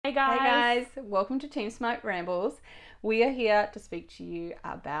Hey guys. Hey guys, welcome to Team Smart Rambles. We are here to speak to you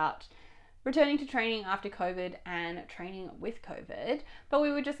about returning to training after COVID and training with COVID. But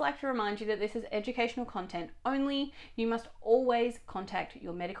we would just like to remind you that this is educational content only. You must always contact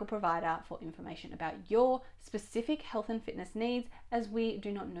your medical provider for information about your specific health and fitness needs, as we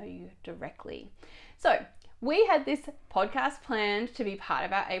do not know you directly. So, we had this podcast planned to be part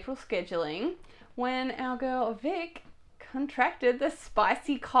of our April scheduling when our girl Vic contracted the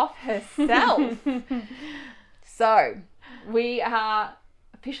spicy cough herself. So we are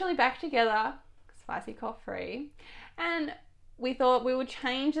officially back together, spicy cough free, and we thought we would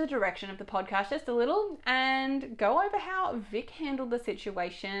change the direction of the podcast just a little and go over how Vic handled the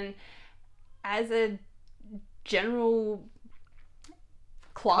situation as a general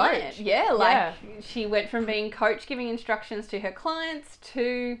client. She went from being coach giving instructions to her clients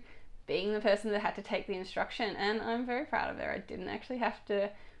to being the person that had to take the instruction, and I'm very proud of her. I didn't actually have to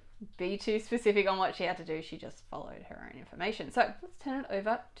be too specific on what she had to do. She just followed her own information. So let's turn it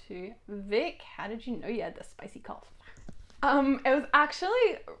over to Vic. How did you know you had the spicy cough? It was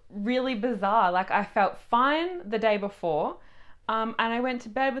actually really bizarre. Like, I felt fine the day before, and I went to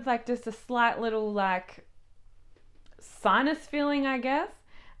bed with like just a slight little like sinus feeling, I guess.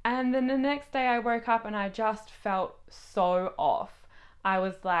 And then the next day I woke up and I just felt so off. I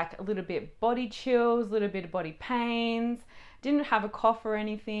was like a little bit body chills, a little bit of body pains. Didn't have a cough or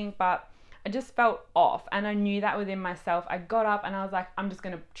anything, but I just felt off, and I knew that within myself. I got up and I was like, I'm just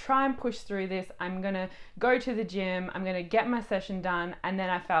going to try and push through this. I'm going to go to the gym. I'm going to get my session done. And then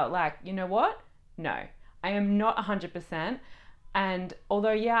I felt like, you know what? No, I am not 100%. And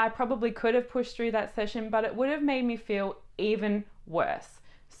although, I probably could have pushed through that session, but it would have made me feel even worse.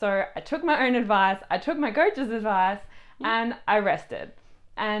 So I took my own advice. I took my coach's advice. And I rested,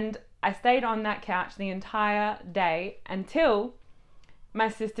 and I stayed on that couch the entire day until my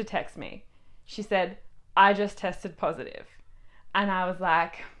sister texted me. She said, I just tested positive. And I was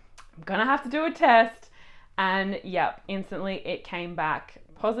like, I'm gonna have to do a test. And instantly it came back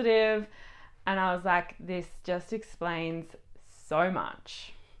positive. And I was like, this just explains so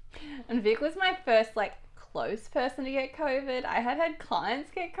much. And Vic was my first close person to get COVID. I had clients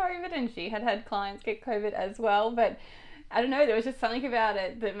get COVID, and she had clients get COVID as well, but I don't know, there was just something about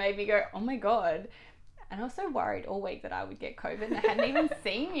it that made me go, oh my God. And I was so worried all week that I would get COVID, and I hadn't even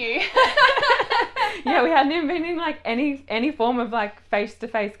seen you. We hadn't even been in any form of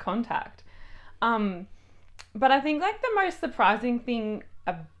face-to-face contact. But I think the most surprising thing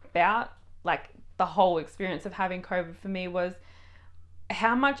about the whole experience of having COVID for me was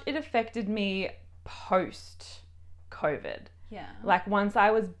how much it affected me post-COVID. Yeah. Once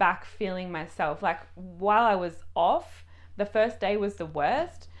I was back feeling myself, while I was off, the first day was the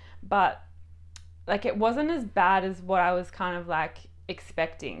worst, but it wasn't as bad as what I was kind of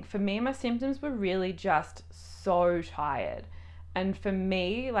expecting. For me, my symptoms were really just so tired. And for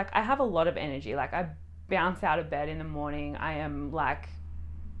me, I have a lot of energy. I bounce out of bed in the morning. I am I'm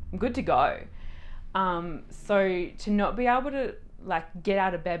good to go. So to not be able to get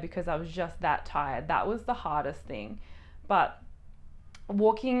out of bed because I was just that tired, that was the hardest thing. But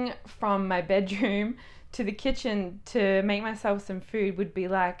walking from my bedroom to the kitchen to make myself some food would be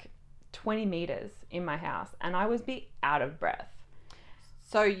 20 meters in my house, and I would be out of breath.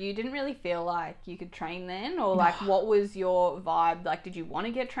 So you didn't really feel like you could train then, or what was your vibe? Did you want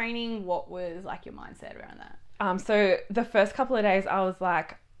to get training? What was your mindset around that? So the first couple of days I was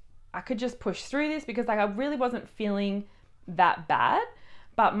I could just push through this because I really wasn't feeling that bad,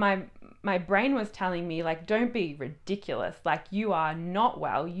 but my brain was telling me don't be ridiculous, you are not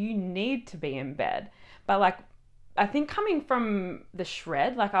well, you need to be in bed. But I think coming from the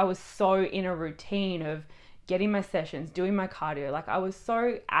shred, I was so in a routine of getting my sessions, doing my cardio, I was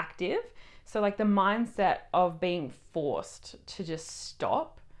so active. So the mindset of being forced to just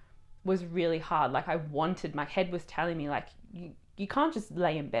stop was really hard. I wanted, my head was telling me you can't just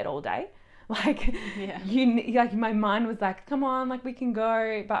lay in bed all day. My mind was come on, we can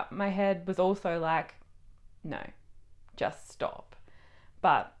go. But my head was also no, just stop.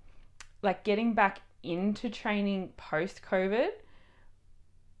 But getting back into training post-COVID,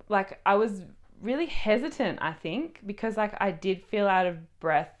 I was really hesitant, I think, because I did feel out of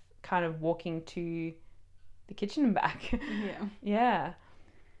breath kind of walking to the kitchen and back.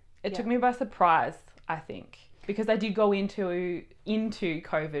 It took me by surprise, I think, because I did go into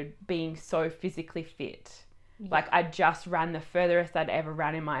COVID being so physically fit. I just ran the furthest I'd ever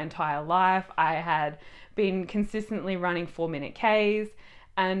ran in my entire life. I had been consistently running 4-minute Ks,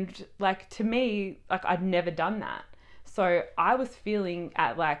 and to me, I'd never done that. So I was feeling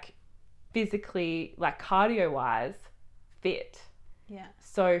at physically, cardio wise, fit. Yeah.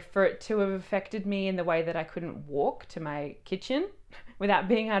 So for it to have affected me in the way that I couldn't walk to my kitchen without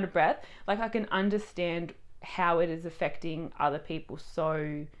being out of breath, like I can understand how it is affecting other people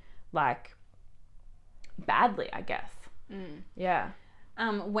so like badly, I guess. Yeah.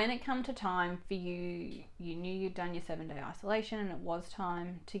 When it come to time for you, you knew you'd done your 7-day isolation and it was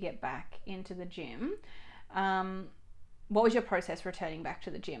time to get back into the gym. What was your process returning back to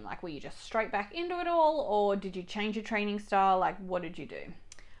the gym? Like, were you just straight back into it all, or did you change your training style? Like, what did you do?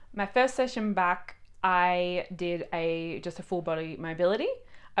 My first session back, I did just a full body mobility.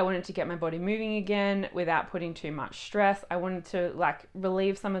 I wanted to get my body moving again without putting too much stress. I wanted to like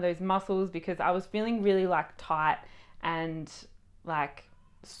relieve some of those muscles because I was feeling really like tight and like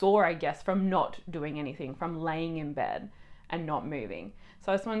sore, I guess, from not doing anything, from laying in bed and not moving.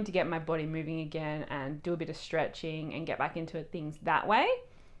 So I just wanted to get my body moving again and do a bit of stretching and get back into things that way.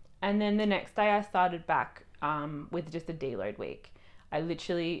 And then the next day I started back with just a deload week. I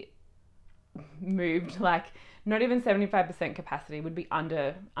literally moved like not even 75% capacity, would be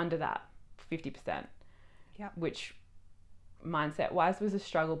under that 50%. Yeah. Which mindset wise was a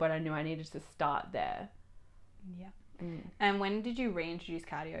struggle, but I knew I needed to start there. Yeah. And when did you reintroduce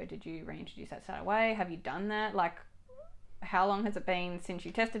cardio? Did you reintroduce that straight away? Have you done that? Like, how long has it been since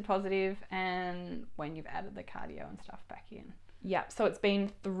you tested positive and when you've added the cardio and stuff back in? Yeah, so it's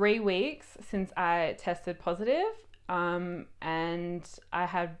been 3 weeks since I tested positive, and I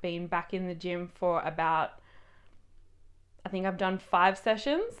have been back in the gym for about, I think I've done 5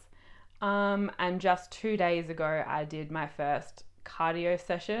 sessions, and just 2 days ago I did my first cardio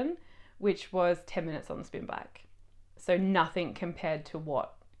session, which was 10 minutes on the spin bike. So nothing compared to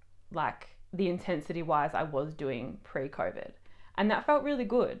what, like, the intensity wise I was doing pre-COVID. And that felt really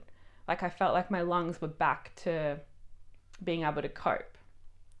good. Like, I felt like my lungs were back to being able to cope.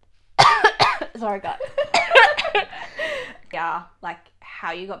 Sorry, guys. Yeah, like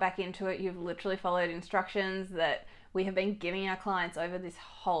how you got back into it, you've literally followed instructions that we have been giving our clients over this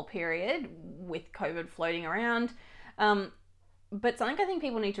whole period with COVID floating around. But something I think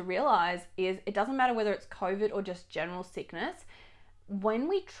people need to realize is it doesn't matter whether it's COVID or just general sickness. When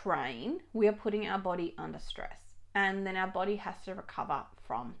we train, we are putting our body under stress, and then our body has to recover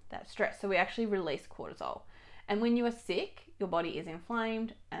from that stress. So we actually release cortisol. And when you are sick, your body is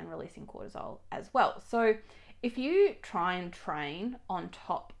inflamed and releasing cortisol as well. So if you try and train on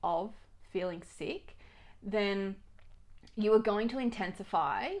top of feeling sick, then you are going to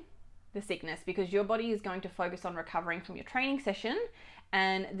intensify the sickness because your body is going to focus on recovering from your training session,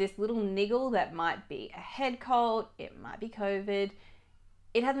 and this little niggle that might be a head cold, it might be COVID,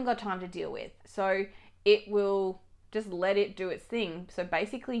 it hasn't got time to deal with. So it will just let it do its thing. So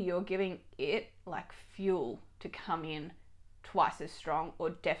basically you're giving it like fuel to come in twice as strong, or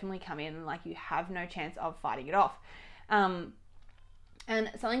definitely come in like you have no chance of fighting it off.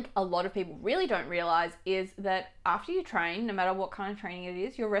 And something a lot of people really don't realize is that after you train, no matter what kind of training it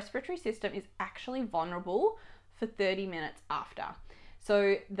is, your respiratory system is actually vulnerable for 30 minutes after.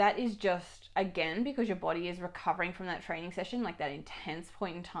 So that is just, again, because your body is recovering from that training session, like that intense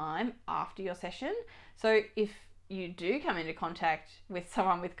point in time after your session. So if you do come into contact with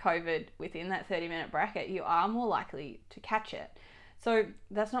someone with COVID within that 30-minute bracket, you are more likely to catch it. So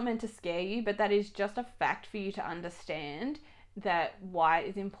that's not meant to scare you, but that is just a fact for you to understand that why it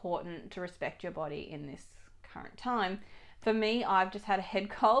is important to respect your body in this current time. For me, I've just had a head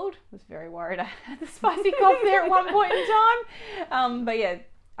cold. I was very worried I had the spicy cough there at one point in time. But yeah,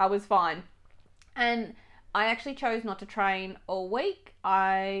 I was fine. And I actually chose not to train all week.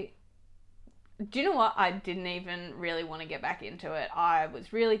 Do you know what? I didn't even really want to get back into it. I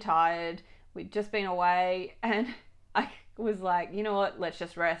was really tired. We'd just been away and I was like, you know what? Let's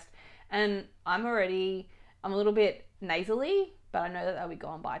just rest. And I'm a little bit nasally, but I know that they'll be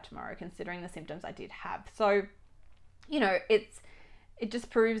gone by tomorrow considering the symptoms I did have. So, you know, it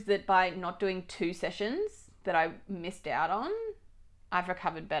just proves that by not doing 2 sessions that I missed out on, I've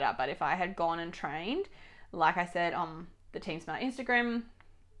recovered better. But if I had gone and trained, like I said on the Team Smart Instagram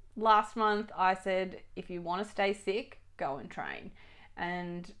last month, I said, if you want to stay sick, go and train.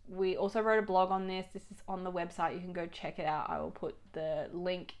 And we also wrote a blog on this. This is on the website. You can go check it out. I will put the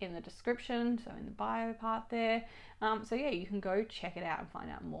link in the description, so in the bio part there. So yeah, you can go check it out and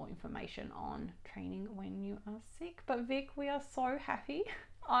find out more information on training when you are sick. But Vic, we are so happy.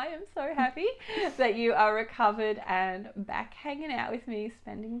 I am so happy that you are recovered and back hanging out with me,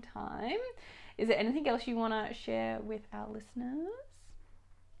 spending time. Is there anything else you want to share with our listeners?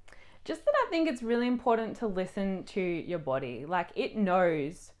 Just that I think it's really important to listen to your body. Like, it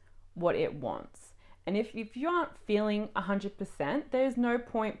knows what it wants. And if you aren't feeling 100%, there's no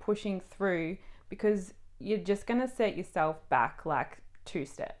point pushing through because you're just going to set yourself back like 2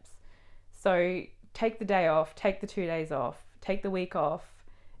 steps. So take the day off, take the 2 days off, take the week off.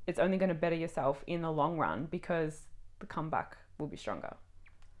 It's only going to better yourself in the long run because the comeback will be stronger.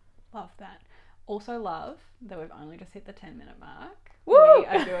 Love that. Also love that we've only just hit the 10-minute mark. Woo! We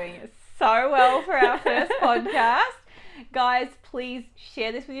are doing so well for our first podcast. Guys, please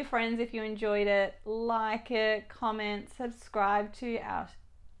share this with your friends if you enjoyed it. Like it, comment, subscribe to our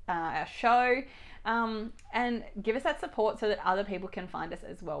show, and give us that support so that other people can find us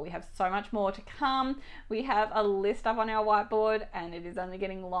as well. We have so much more to come. We have a list up on our whiteboard, and it is only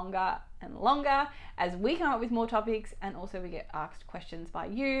getting longer and longer as we come up with more topics, and also we get asked questions by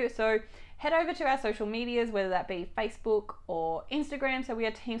you. So head over to our social medias, whether that be Facebook or Instagram. So we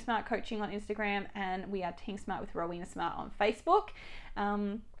are Team Smart Coaching on Instagram, and we are Team Smart with Rowena Smart on Facebook.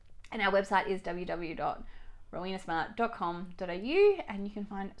 And our website is www.rowenasmart.com.au, and you can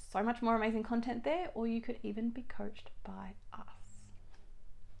find so much more amazing content there, or you could even be coached by us.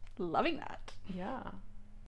 Loving that. Yeah.